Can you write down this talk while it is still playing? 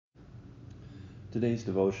Today's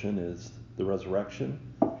devotion is the resurrection,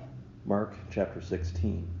 Mark chapter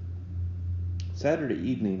 16. Saturday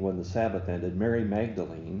evening, when the Sabbath ended, Mary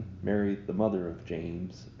Magdalene, Mary the mother of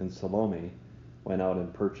James, and Salome went out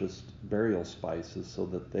and purchased burial spices so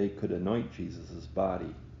that they could anoint Jesus'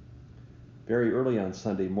 body. Very early on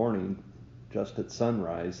Sunday morning, just at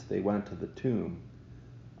sunrise, they went to the tomb.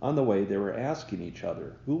 On the way, they were asking each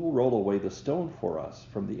other, "Who will roll away the stone for us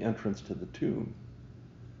from the entrance to the tomb?"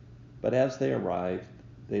 But as they arrived,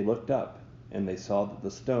 they looked up, and they saw that the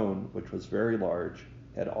stone, which was very large,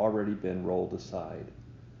 had already been rolled aside.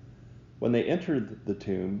 When they entered the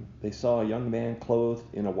tomb, they saw a young man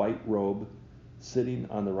clothed in a white robe sitting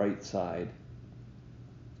on the right side.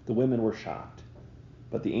 The women were shocked,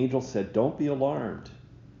 but the angel said, "Don't be alarmed.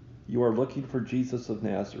 You are looking for Jesus of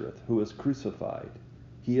Nazareth, who was crucified.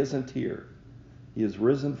 He isn't here. He is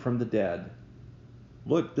risen from the dead.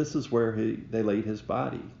 Look, this is where they laid his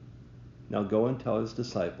body. Now go and tell his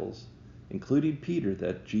disciples, including Peter,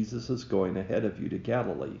 that Jesus is going ahead of you to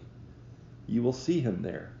Galilee. You will see him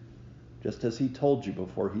there, just as he told you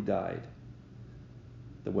before he died."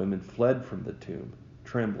 The women fled from the tomb,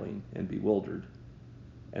 trembling and bewildered,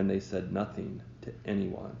 and they said nothing to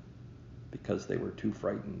anyone because they were too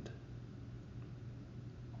frightened.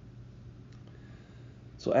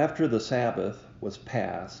 So after the Sabbath was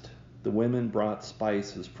passed, the women brought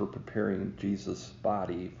spices for preparing Jesus'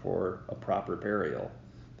 body for a proper burial.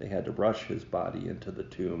 They had to rush his body into the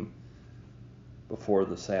tomb before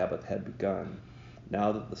the Sabbath had begun.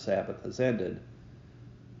 Now that the Sabbath has ended,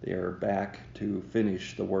 they are back to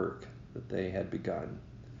finish the work that they had begun.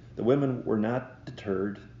 The women were not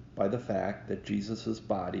deterred by the fact that Jesus'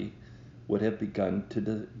 body would have begun to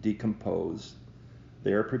decompose.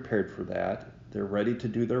 They are prepared for that. They're ready to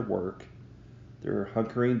do their work. They're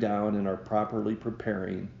hunkering down and are properly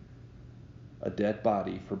preparing a dead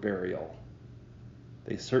body for burial.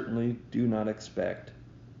 They certainly do not expect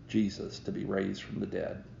Jesus to be raised from the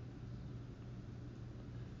dead.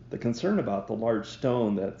 The concern about the large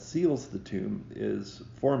stone that seals the tomb is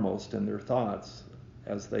foremost in their thoughts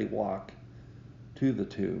as they walk to the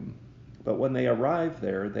tomb. But when they arrive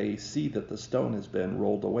there, they see that the stone has been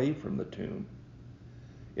rolled away from the tomb.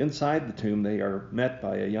 Inside the tomb, they are met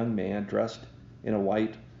by a young man dressed in a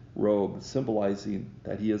white robe, symbolizing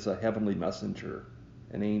that he is a heavenly messenger,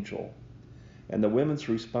 an angel. And the women's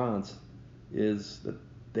response is that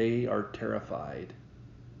they are terrified.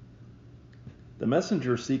 The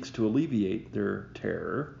messenger seeks to alleviate their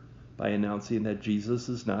terror by announcing that Jesus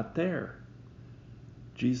is not there.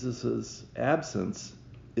 Jesus' absence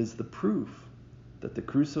is the proof that the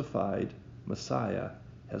crucified Messiah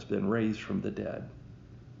has been raised from the dead.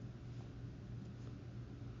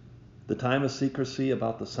 The time of secrecy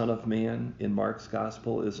about the Son of Man in Mark's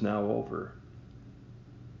Gospel is now over.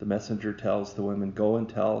 The messenger tells the women, "Go and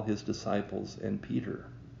tell his disciples and Peter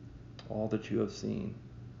all that you have seen."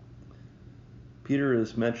 Peter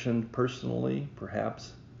is mentioned personally,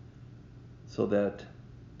 perhaps, so that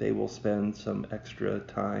they will spend some extra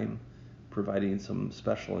time providing some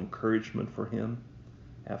special encouragement for him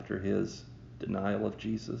after his denial of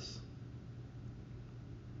Jesus.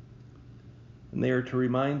 And they are to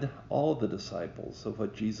remind all the disciples of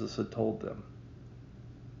what Jesus had told them.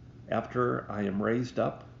 "After I am raised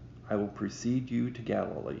up, I will precede you to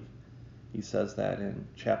Galilee." He says that in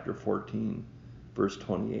chapter 14, verse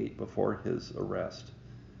 28, before his arrest,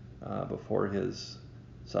 before his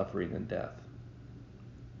suffering and death.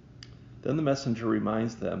 Then the messenger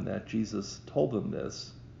reminds them that Jesus told them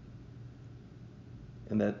this,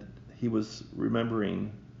 and that he was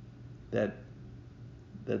remembering that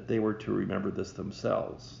they were to remember this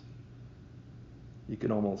themselves. You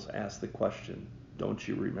can almost ask the question, don't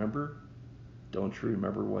you remember? Don't you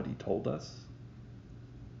remember what he told us?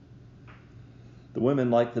 The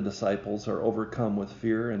women, like the disciples, are overcome with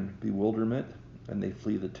fear and bewilderment, and they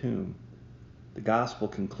flee the tomb. The gospel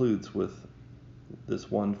concludes with this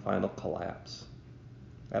one final collapse.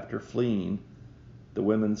 After fleeing, the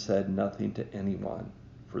women said nothing to anyone,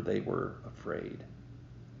 for they were afraid.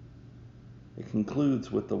 It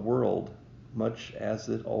concludes with the world, much as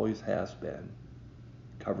it always has been,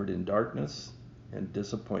 covered in darkness and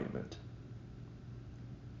disappointment.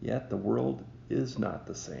 Yet the world is not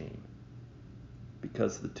the same,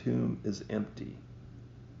 because the tomb is empty.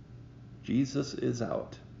 Jesus is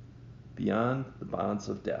out, beyond the bonds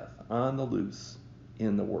of death, on the loose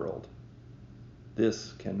in the world.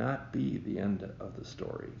 This cannot be the end of the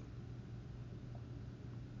story.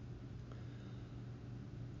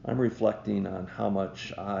 I'm reflecting on how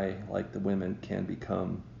much I, like the women, can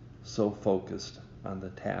become so focused on the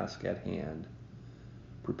task at hand,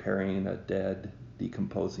 preparing a dead,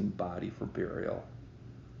 decomposing body for burial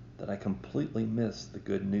that I completely miss the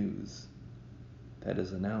good news that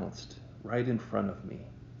is announced right in front of me.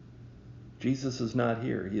 Jesus is not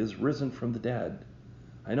here. He is risen from the dead.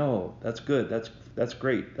 I know, that's good. That's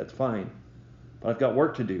great. That's fine. But I've got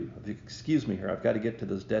work to do. Excuse me here. I've got to get to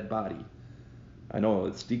this dead body. I know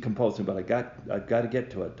it's decomposing, but I've got to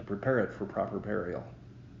get to it to prepare it for proper burial.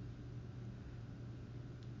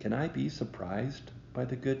 Can I be surprised by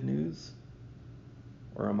the good news?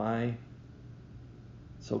 Or am I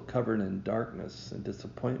so covered in darkness and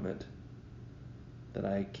disappointment that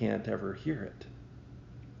I can't ever hear it?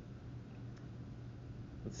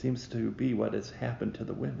 It seems to be what has happened to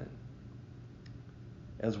the women,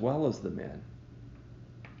 as well as the men,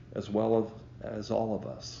 as well as all of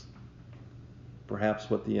us. Perhaps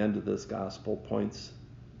what the end of this gospel points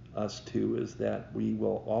us to is that we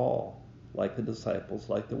will all, like the disciples,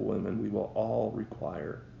 like the women, we will all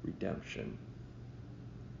require redemption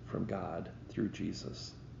from God through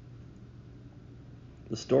Jesus.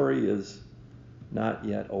 The story is not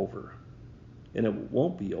yet over, and it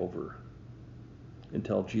won't be over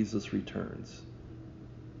until Jesus returns.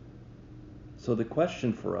 So the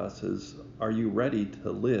question for us is, are you ready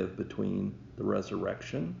to live between the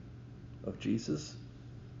resurrection of Jesus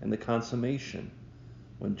and the consummation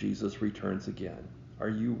when Jesus returns again? Are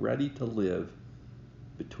you ready to live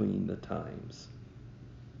between the times?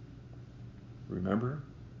 Remember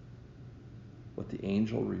what the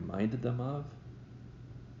angel reminded them of?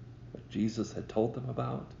 What Jesus had told them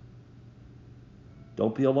about?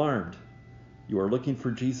 Don't be alarmed. You are looking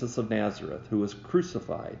for Jesus of Nazareth, who was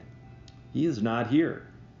crucified. He is not here.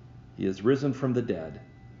 He is risen from the dead.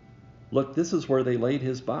 Look, this is where they laid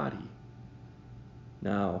his body.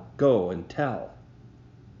 Now go and tell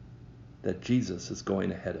that Jesus is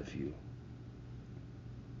going ahead of you.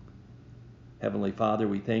 Heavenly Father,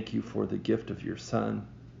 we thank you for the gift of your Son,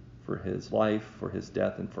 for his life, for his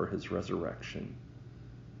death, and for his resurrection.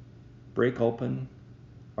 Break open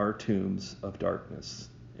our tombs of darkness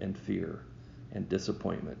and fear and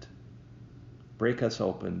disappointment. Break us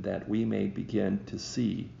open that we may begin to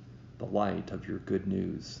see the light of your good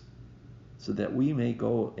news, so that we may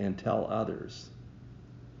go and tell others.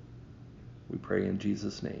 We pray in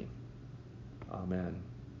Jesus' name. Amen.